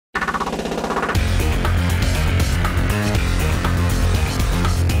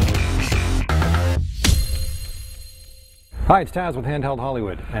Hi, it's Taz with Handheld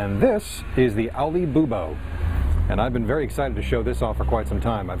Hollywood, and this is the owle bubo. And I've been very excited to show this off for quite some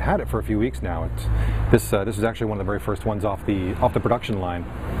time. I've had it for a few weeks now. This is actually one of the very first ones off the production line.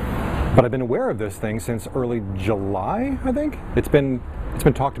 But I've been aware of this thing since early July, I think. It's been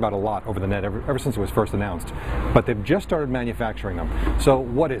talked about a lot over the net ever since it was first announced. But they've just started manufacturing them. So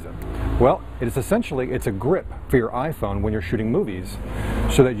what is it? Well, it's a grip for your iPhone when you're shooting movies,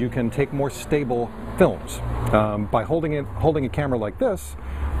 so that you can take more stable films. By holding a camera like this,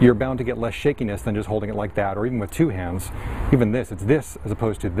 you're bound to get less shakiness than just holding it like that, or even with two hands. Even this, it's this as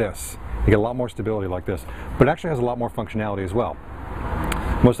opposed to this. You get a lot more stability like this, but it actually has a lot more functionality as well.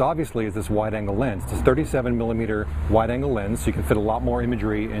 Most obviously is this wide-angle lens. It's a 37mm wide-angle lens, so you can fit a lot more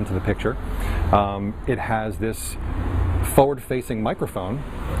imagery into the picture. It has this forward-facing microphone,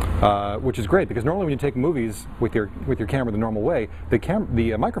 which is great because normally when you take movies with your camera the normal way,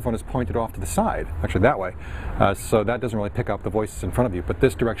 the microphone is pointed off to the side, actually that way, so that doesn't really pick up the voices in front of you. But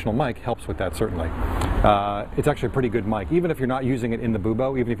this directional mic helps with that certainly. It's actually a pretty good mic, even if you're not using it in the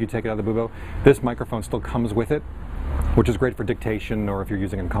bubo. Even if you take it out of the bubo, this microphone still comes with it, which is great for dictation or if you're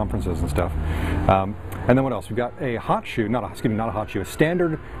using it in conferences and stuff. And then what else? We've got a hot shoe, not a hot shoe, a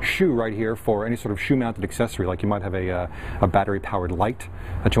standard shoe right here for any sort of shoe-mounted accessory, like you might have a battery-powered light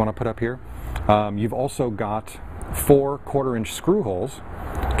that you want to put up here. You've also got 4 1/4-inch screw holes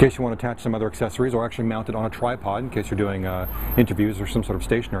in case you want to attach some other accessories, or actually mount it on a tripod in case you're doing interviews or some sort of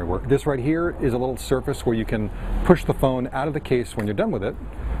stationary work. This right here is a little surface where you can push the phone out of the case when you're done with it,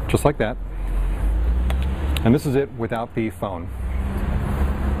 just like that. And this is it without the phone.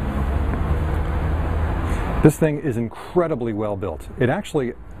 This thing is incredibly well built.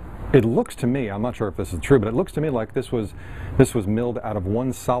 It looks to me, I'm not sure if this is true, but it looks to me like this was milled out of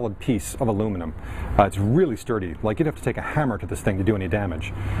one solid piece of aluminum. It's really sturdy. Like you'd have to take a hammer to this thing to do any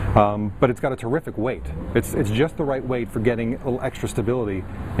damage. But it's got a terrific weight. It's just the right weight for getting a little extra stability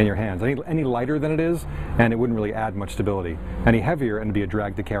in your hands. Any lighter than it is, and it wouldn't really add much stability. Any heavier, and it'd be a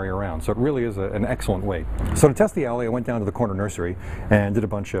drag to carry around. So it really is an excellent weight. So to test the owle, I went down to the corner nursery and did a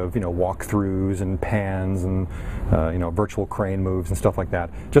bunch of walkthroughs and pans and virtual crane moves and stuff like that,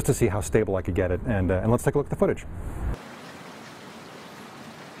 just to see how stable I could get it. And let's take a look at the footage.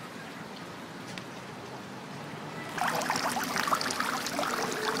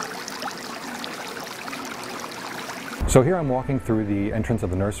 So here I'm walking through the entrance of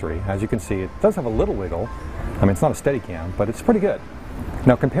the nursery. As you can see, it does have a little wiggle. I mean, it's not a steady cam, but it's pretty good.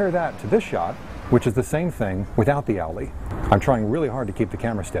 Now compare that to this shot, which is the same thing without the owle. I'm trying really hard to keep the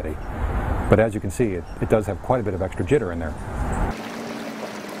camera steady, but as you can see, it does have quite a bit of extra jitter in there.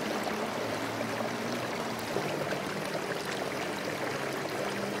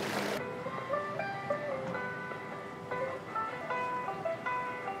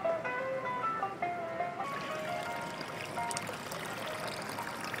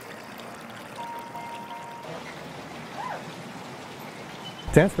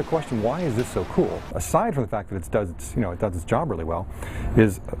 To answer the question, why is this so cool, aside from the fact that it does its job really well,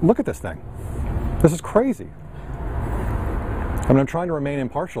 is look at this thing. This is crazy. I mean, I'm trying to remain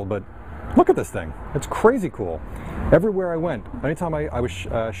impartial, but look at this thing. It's crazy cool. Everywhere I went, anytime I was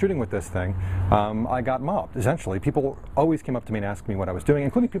shooting with this thing, I got mobbed, essentially. People always came up to me and asked me what I was doing,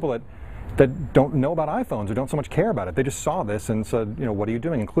 including people that don't know about iPhones or don't so much care about it. They just saw this and said, what are you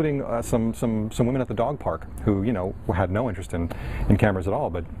doing? Including some women at the dog park who, had no interest in cameras at all,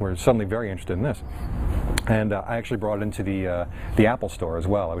 but were suddenly very interested in this. And I actually brought it into the Apple store as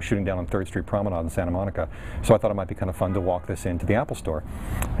well. I was shooting down on 3rd Street Promenade in Santa Monica, so I thought it might be kind of fun to walk this into the Apple store.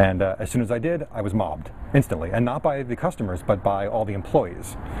 And as soon as I did, I was mobbed instantly, and not by the customers, but by all the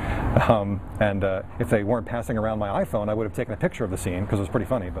employees. If they weren't passing around my iPhone, I would have taken a picture of the scene because it was pretty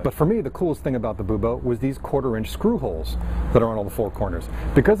funny. But for me, the coolest thing about the bubo was these 1/4-inch screw holes that are on all the 4 corners.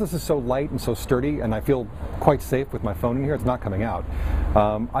 Because this is so light and so sturdy, and I feel quite safe with my phone in here, it's not coming out.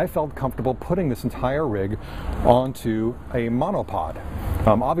 I felt comfortable putting this entire rig onto a monopod.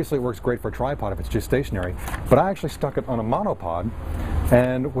 Obviously it works great for a tripod if it's just stationary, but I actually stuck it on a monopod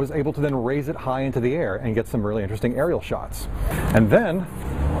and was able to then raise it high into the air and get some really interesting aerial shots. And then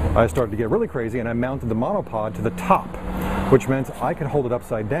I started to get really crazy and I mounted the monopod to the top, which meant I could hold it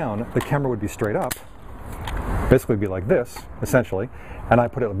upside down, the camera would be straight up, basically be like this, essentially, and I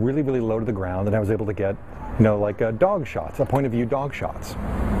put it really, really low to the ground, and I was able to get, like dog shots, point of view dog shots.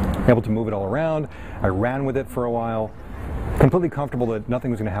 Able to move it all around. I ran with it for a while, completely comfortable that nothing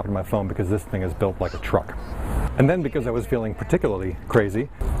was going to happen to my phone because this thing is built like a truck. And then because I was feeling particularly crazy,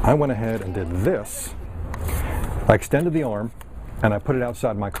 I went ahead and did this. I extended the arm and I put it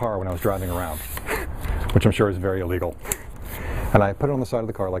outside my car when I was driving around, which I'm sure is very illegal. And I put it on the side of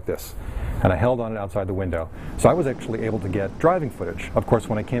the car like this. And I held on it outside the window. So I was actually able to get driving footage. Of course,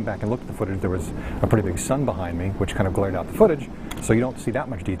 when I came back and looked at the footage, there was a pretty big sun behind me, which kind of glared out the footage, so you don't see that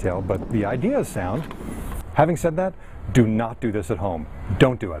much detail, but the idea is sound. Having said that, do not do this at home.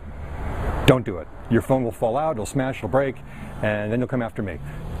 Don't do it. Don't do it. Your phone will fall out, it'll smash, it'll break, and then you'll come after me.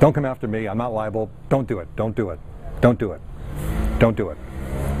 Don't come after me, I'm not liable. Don't do it. Don't do it. Don't do it. Don't do it.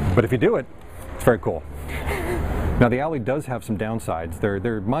 But if you do it, it's very cool. Now the owle does have some downsides.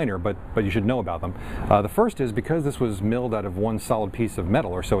 They're minor, but you should know about them. The first is because this was milled out of one solid piece of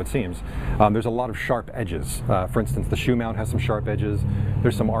metal, or so it seems, there's a lot of sharp edges. For instance, the shoe mount has some sharp edges.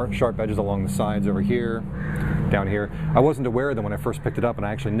 There's some sharp edges along the sides over here, down here. I wasn't aware of them when I first picked it up, and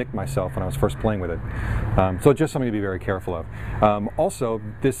I actually nicked myself when I was first playing with it. So it's just something to be very careful of. Also,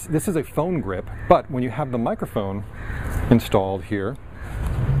 this is a phone grip, but when you have the microphone installed here,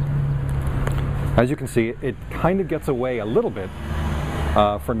 as you can see, it kind of gets away a little bit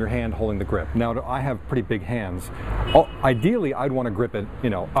from your hand holding the grip. Now, I have pretty big hands. Ideally, I'd want to grip it,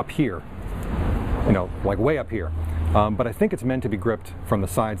 up here, like way up here. But I think it's meant to be gripped from the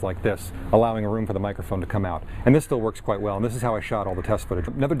sides like this, allowing a room for the microphone to come out. And this still works quite well, and this is how I shot all the test footage.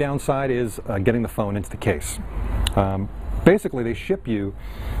 Another downside is getting the phone into the case. Basically, they ship you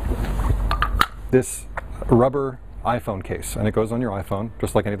this rubber iPhone case, and it goes on your iPhone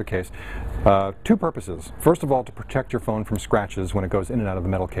just like any other case. Two purposes. First of all, to protect your phone from scratches when it goes in and out of the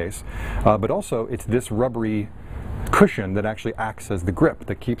metal case, but also it's this rubbery cushion that actually acts as the grip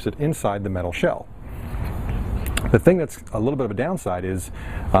that keeps it inside the metal shell. The thing that's a little bit of a downside is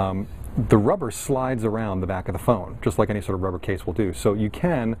the rubber slides around the back of the phone, just like any sort of rubber case will do. So you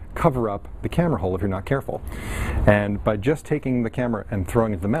can cover up the camera hole if you're not careful. And by just taking the camera and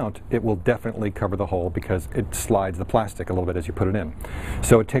throwing it to the mount, it will definitely cover the hole because it slides the plastic a little bit as you put it in.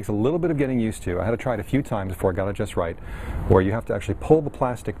 So it takes a little bit of getting used to. I had to try it a few times before I got it just right, where you have to actually pull the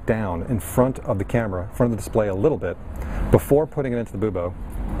plastic down in front of the camera, in front of the display a little bit, before putting it into the bubo.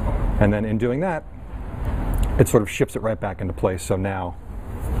 And then in doing that, it sort of shifts it right back into place. So now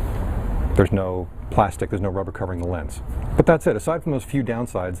there's no plastic, there's no rubber covering the lens. But that's it. Aside from those few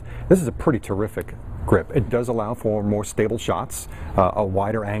downsides, this is a pretty terrific grip. It does allow for more stable shots, a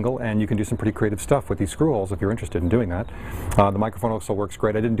wider angle, and you can do some pretty creative stuff with these screw holes if you're interested in doing that. The microphone also works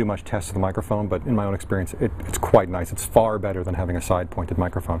great. I didn't do much tests of the microphone, but in my own experience, it's quite nice. It's far better than having a side-pointed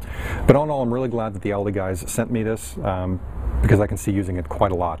microphone. But all in all, I'm really glad that the owle guys sent me this because I can see using it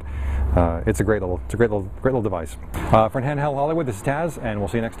quite a lot. It's a great little device. For Handheld Hollywood, this is Taz, and we'll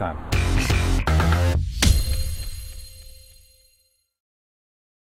see you next time.